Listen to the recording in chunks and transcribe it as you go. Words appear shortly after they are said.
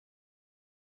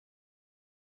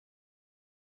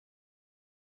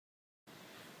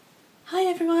Hi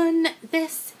everyone,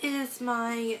 this is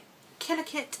my killer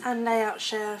kit and layout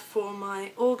share for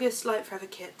my August Light Forever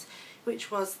kit,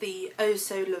 which was the Oh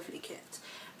So Lovely kit.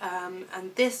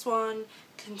 And this one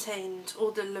contained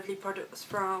all the lovely products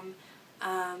from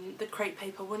the Crepe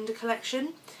Paper Wonder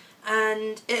collection,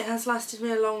 and it has lasted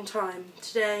me a long time.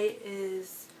 Today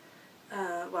is,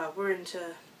 well, we're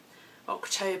into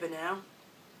October now,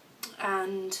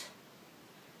 and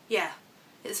yeah,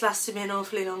 it's lasted me an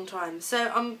awfully long time.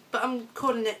 So I'm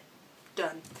calling it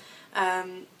done.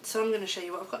 So I'm going to show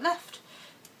you what I've got left.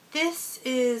 This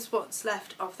is what's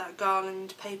left of that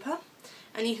garland paper,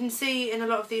 and you can see in a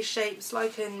lot of these shapes,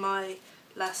 like in my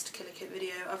last killer kit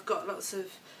video, I've got lots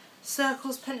of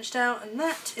circles punched out, and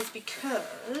that is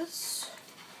because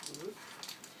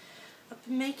I've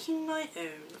been making my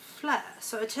own flare.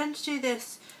 So I tend to do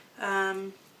this at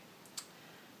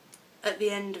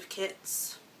the end of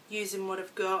kits, using what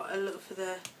I've got. I look for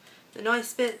the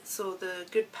nice bits or the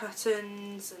good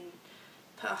patterns and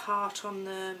put a heart on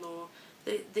them, or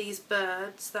these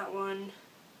birds, that one,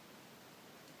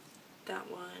 and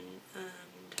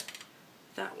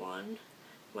that one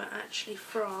were actually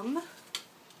from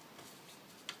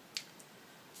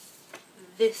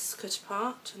this cut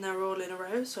apart, and they're all in a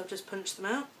row, so I've just punched them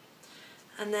out.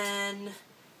 And then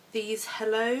these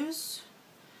hellos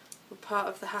were part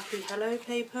of the Happy Hello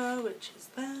paper, which is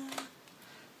there.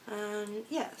 And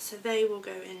yeah, so they will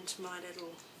go into my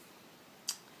little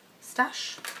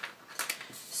stash.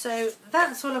 So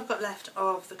that's all I've got left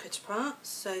of the cut apart.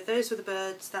 So those were the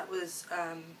birds. That was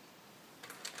a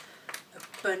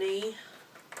bunny,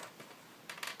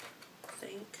 I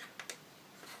think.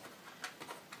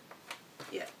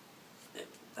 Yeah,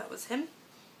 that was him,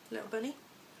 little bunny.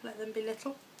 Let them be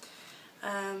little.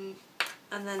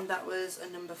 And then that was a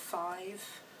number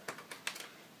 5,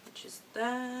 which is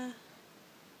there.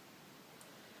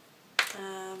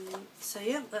 So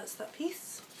yeah, that's that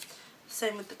piece.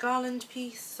 Same with the garland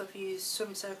piece. I've used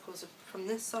some circles from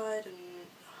this side and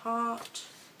a heart.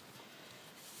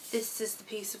 This is the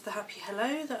piece of the Happy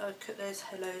Hello that I cut those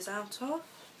hellos out of.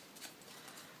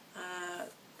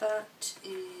 That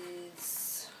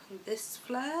is this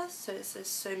flare, so it says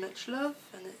So Much Love,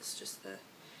 and it's just the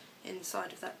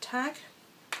inside of that tag.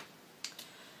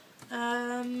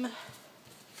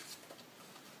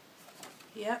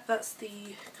 Yeah, that's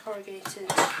the corrugated,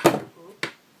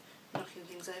 knocking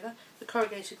things over, the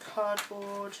corrugated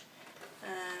cardboard,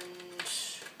 and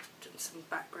done some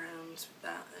backgrounds with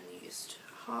that and used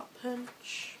heart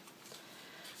punch.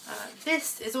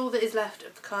 This is all that is left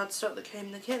of the cardstock that came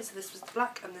in the kit. So this was the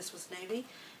black and this was navy.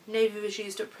 Navy was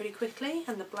used up pretty quickly,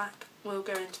 and the black will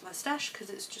go into my stash because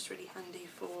it's just really handy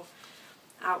for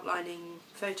outlining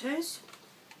photos.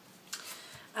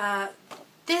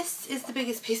 This is the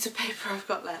biggest piece of paper I've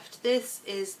got left. This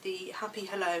is the Happy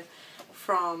Hello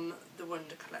from the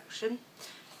Wonder collection,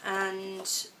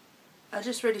 and I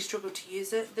just really struggled to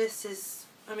use it. This is,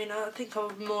 I mean, I think I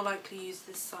would more likely use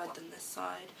this side than this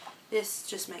side. This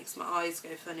just makes my eyes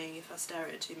go funny if I stare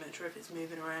at it too much, or if it's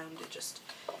moving around. It just,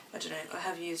 I don't know, I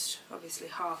have used obviously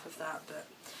half of that, but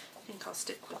I think I'll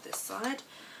stick with this side.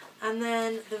 And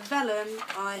then the vellum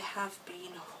I have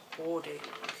been hoarding.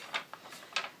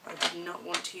 I did not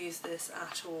want to use this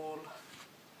at all.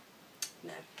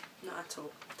 No, not at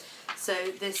all. So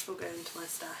this will go into my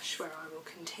stash where I will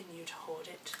continue to hoard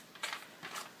it.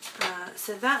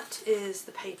 So that is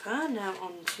the paper. Now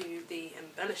on to the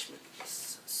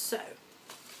embellishments. So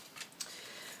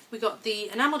we got the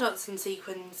enamel dots and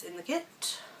sequins in the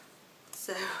kit.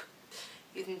 So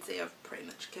you can see I've pretty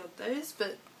much killed those,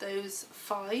 but those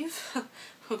 5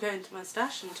 will go into my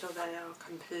stash until they are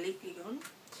completely gone.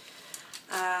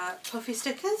 Puffy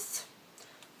stickers,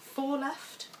 4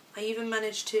 left. I even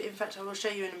managed to, in fact I will show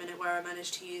you in a minute where I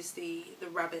managed to use the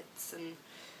rabbits and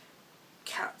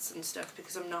cats and stuff,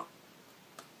 because I'm not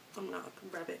a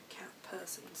rabbit cat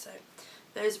person, so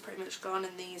those are pretty much gone,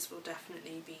 and these will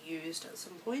definitely be used at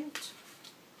some point.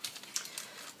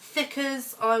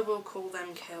 Thickers, I will call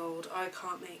them killed. I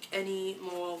can't make any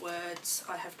more words.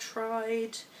 I have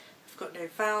tried, I've got no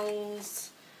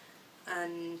vowels,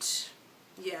 and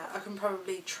yeah, I can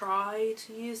probably try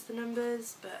to use the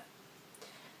numbers, but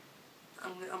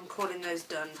I'm calling those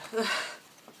done.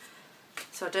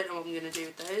 So I don't know what I'm going to do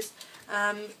with those.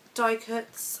 Die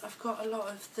cuts, I've got a lot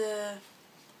of the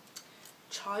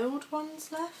child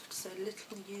ones left, so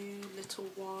Little You, Little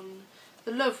One.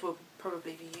 The Love will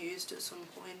probably be used at some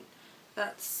point.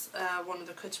 That's one of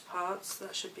the cut aparts,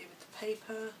 that should be with the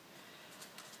paper.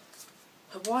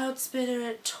 A Wild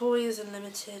Spirit, Toys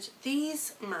Unlimited.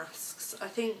 These masks I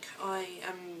think I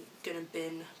am going to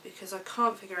bin because I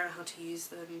can't figure out how to use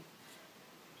them.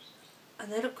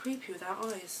 and they look creepy without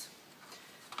eyes.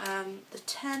 The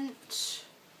tent,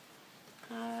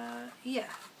 yeah,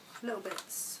 little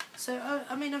bits. So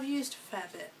I mean, I've used a fair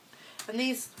bit, and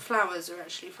these flowers are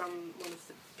actually from one of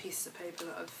the pieces of paper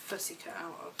that I've fussy cut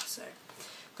out of, so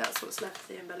that's what's left of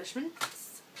the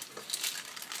embellishments.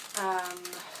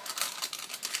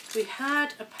 We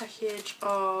had a package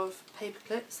of paper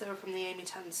clips. They were from the Amy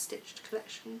Tan Stitched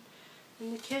collection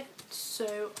in the kit,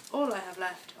 so all I have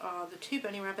left are the 2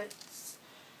 bunny rabbits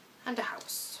and a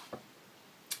house,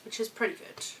 which is pretty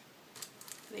good.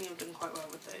 I think I've done quite well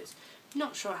with those.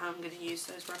 Not sure how I'm going to use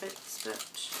those rabbits,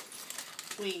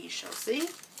 but we shall see.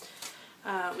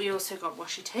 We also got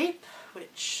washi tape,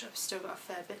 which I've still got a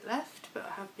fair bit left, but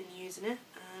I have been using it,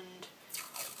 and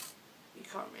you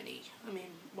can't really, I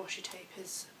mean, washi tape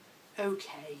is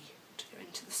okay to go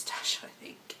into the stash, I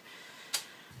think.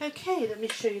 Okay, let me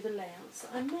show you the layouts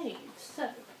that I made. So,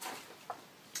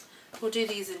 we'll do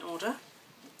these in order.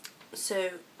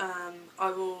 So,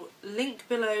 I will link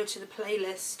below to the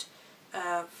playlist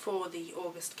for the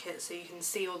August kit, so you can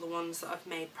see all the ones that I've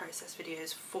made process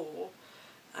videos for.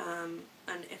 And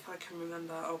if I can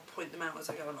remember, I'll point them out as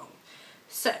I go along.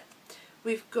 So,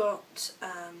 we've got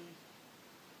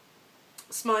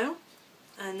Smile,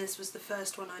 and this was the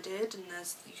first one I did, and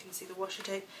there's, you can see the washi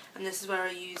tape, and this is where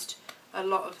I used a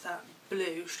lot of that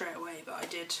blue straight away, but I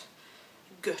did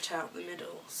gut out the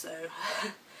middle, so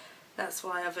that's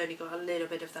why I've only got a little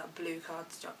bit of that blue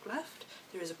cardstock left.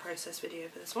 There is a process video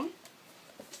for this one.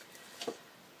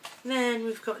 Then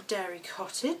we've got Dairy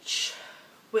Cottage,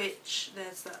 which,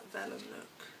 there's that vellum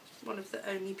look, one of the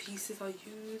only pieces I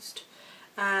used,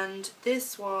 and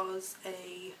this was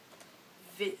a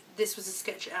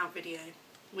sketch it out video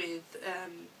with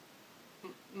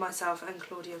myself and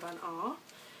Claudia Van R.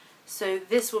 So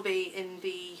this will be in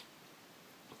the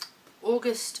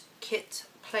August kit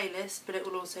playlist, but it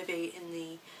will also be in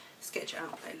the sketch it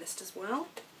out playlist as well.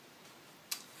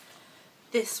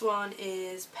 This one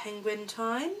is Penguin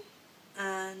Time,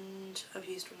 and I've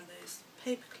used one of those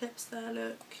paper clips there,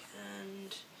 look,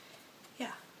 and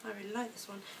yeah, I really like this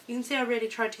one. You can see I really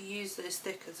tried to use those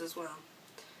stickers as well,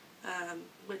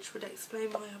 which would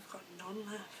explain why I've got none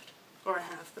left, or I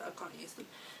have, but I can't use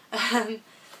them.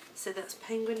 So that's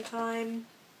Penguin Time.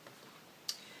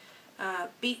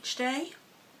 Beach Day,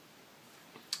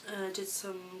 did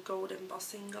some gold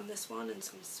embossing on this one and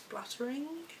some splattering,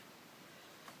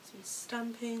 some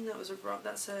stamping. That was I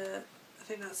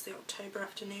think that's the October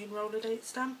Afternoon roller date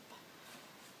stamp.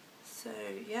 So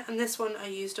yeah, and this one I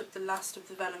used up the last of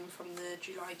the vellum from the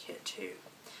July kit too,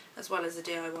 as well as a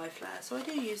DIY flare, so I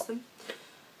do use them.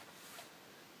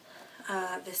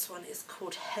 This one is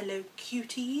called Hello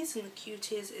Cuties, and the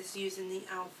Cuties is using the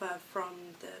alpha from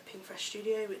the Pink Fresh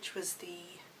Studio, which was the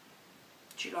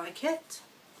July kit.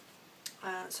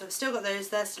 So I've still got those,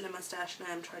 they're still in my stash and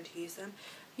I am trying to use them.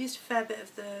 I used a fair bit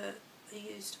of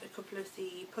I used a couple of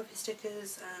the puffy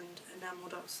stickers and enamel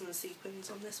dots and sequins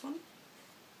on this one.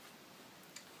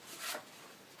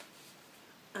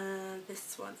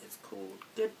 This one is called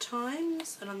Good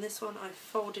Times, and on this one I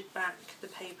folded back the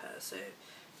paper, so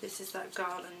this is that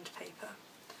garland paper.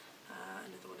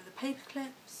 Another one of the paper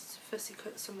clips, fussy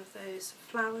cut some of those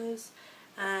flowers,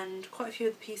 and quite a few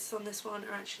of the pieces on this one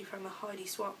are actually from a Heidi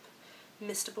Swap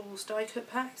Mr. Balls die cut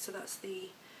pack, so that's the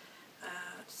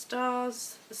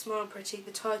stars, the Smile Pretty,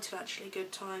 the title actually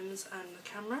Good Times, and the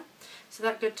camera. So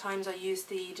that Good Times I used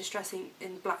the Distress ink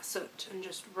in Black Soot and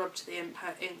just rubbed the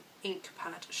ink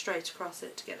pad straight across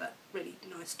it to get that really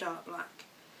nice dark black,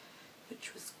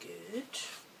 which was good.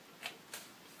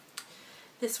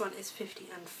 This one is 50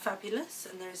 and Fabulous,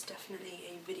 and there is definitely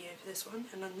a video for this one,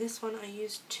 and on this one I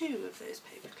used 2 of those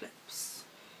paper clips,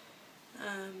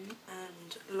 and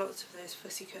lots of those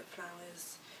fussy cut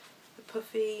flowers, the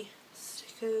puffy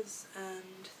stickers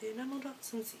and the enamel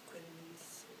dots and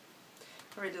sequins.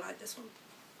 I really like this one.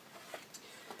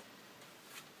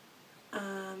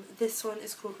 This one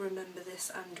is called Remember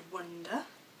This and Wonder,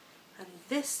 and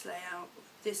this layout,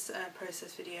 this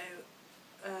process video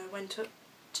went up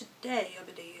today, I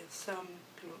believe, so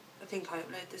I think I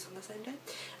uploaded this on the same day,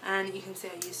 and you can see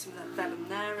I used some of that vellum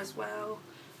there as well.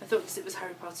 I thought because it was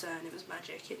Harry Potter and it was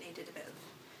magic, it needed a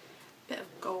bit of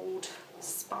gold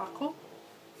sparkle.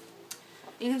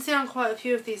 You can see on quite a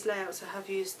few of these layouts I have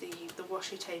used the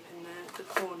washi tape in the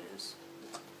corners.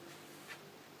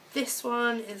 This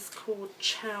one is called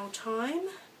Chow Time,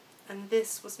 and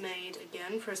this was made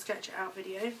again for a sketch it out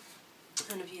video,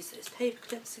 and I've used those paper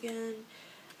clips again,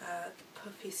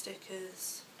 puffy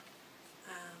stickers,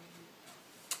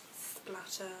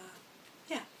 splatter,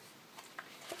 yeah.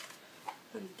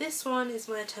 And this one is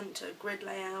my attempt at a grid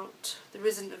layout. There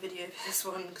isn't a video for this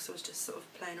one because I was just sort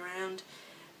of playing around.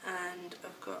 And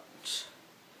I've got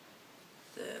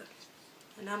the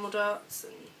enamel darts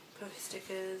and puffy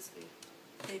stickers and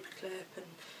paperclip, and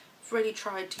I've really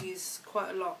tried to use quite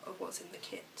a lot of what's in the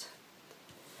kit.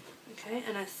 Okay,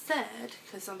 and I said,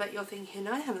 because I bet you're thinking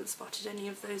I haven't spotted any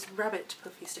of those rabbit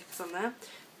puffy stickers on there.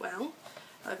 Well,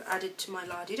 I've added to my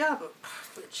La-Di-Da book,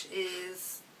 which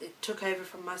is, it took over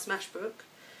from my Smash book.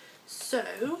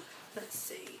 So, let's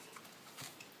see,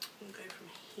 I'll go from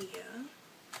here.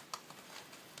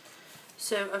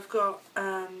 So I've got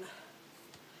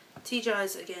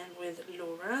TGI's again with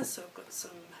Laura, so I've got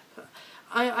some,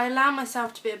 I allow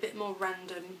myself to be a bit more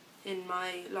random in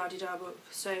my La-Di-Da book,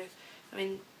 so, I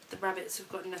mean, the rabbits have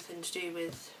got nothing to do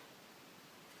with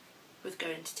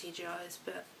going to TGI's,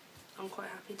 but I'm quite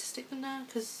happy to stick them there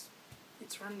because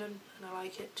it's random and I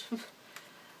like it.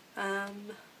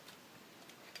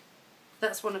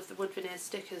 That's one of the wood veneer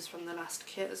stickers from the last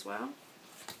kit as well.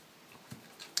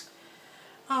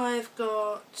 I've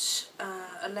got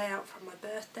a layout from my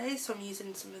birthday, so I'm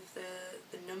using some of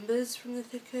the numbers from the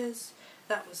stickers.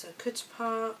 That was a cut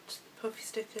apart, the puffy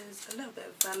stickers, a little bit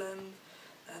of vellum.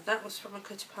 That was from a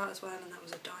cut apart as well, and that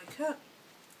was a die cut.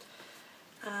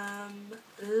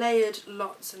 Layered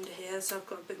lots under here, so I've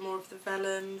got a bit more of the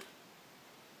vellum.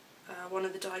 One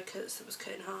of the die cuts that was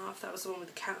cut in half, that was the one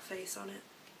with the cat face on it.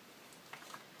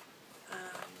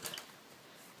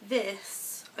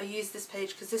 I used this page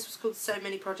because this was called So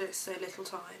Many Projects, So Little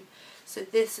Time. So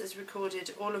this has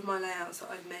recorded all of my layouts that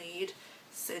I've made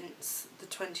since the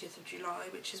 20th of July,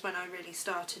 which is when I really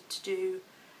started to do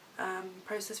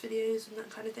process videos and that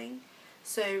kind of thing.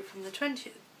 So from the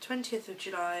 20th of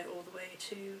July all the way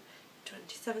to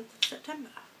 27th of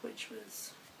September, which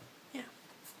was, yeah,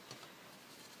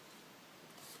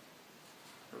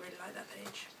 I really like that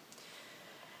page.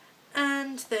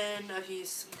 And then I've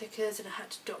used some thickers, and I had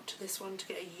to doctor this one to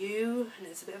get a U, and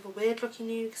it's a bit of a weird looking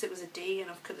U because it was a D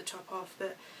and I've cut the top off,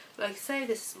 but like I say,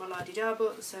 this is my La-Di-Da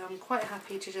book, so I'm quite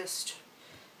happy to just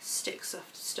stick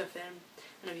stuff in,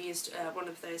 and I've used one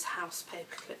of those house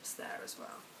paper clips there as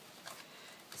well.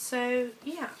 So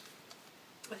yeah,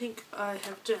 I think I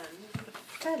have done a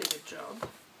fairly good job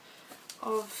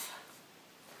of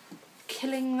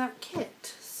killing that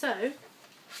kit. So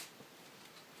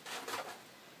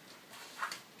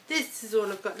this is all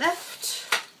I've got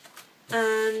left,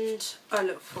 and I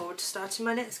look forward to starting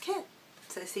my next kit.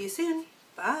 So see you soon.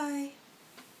 Bye.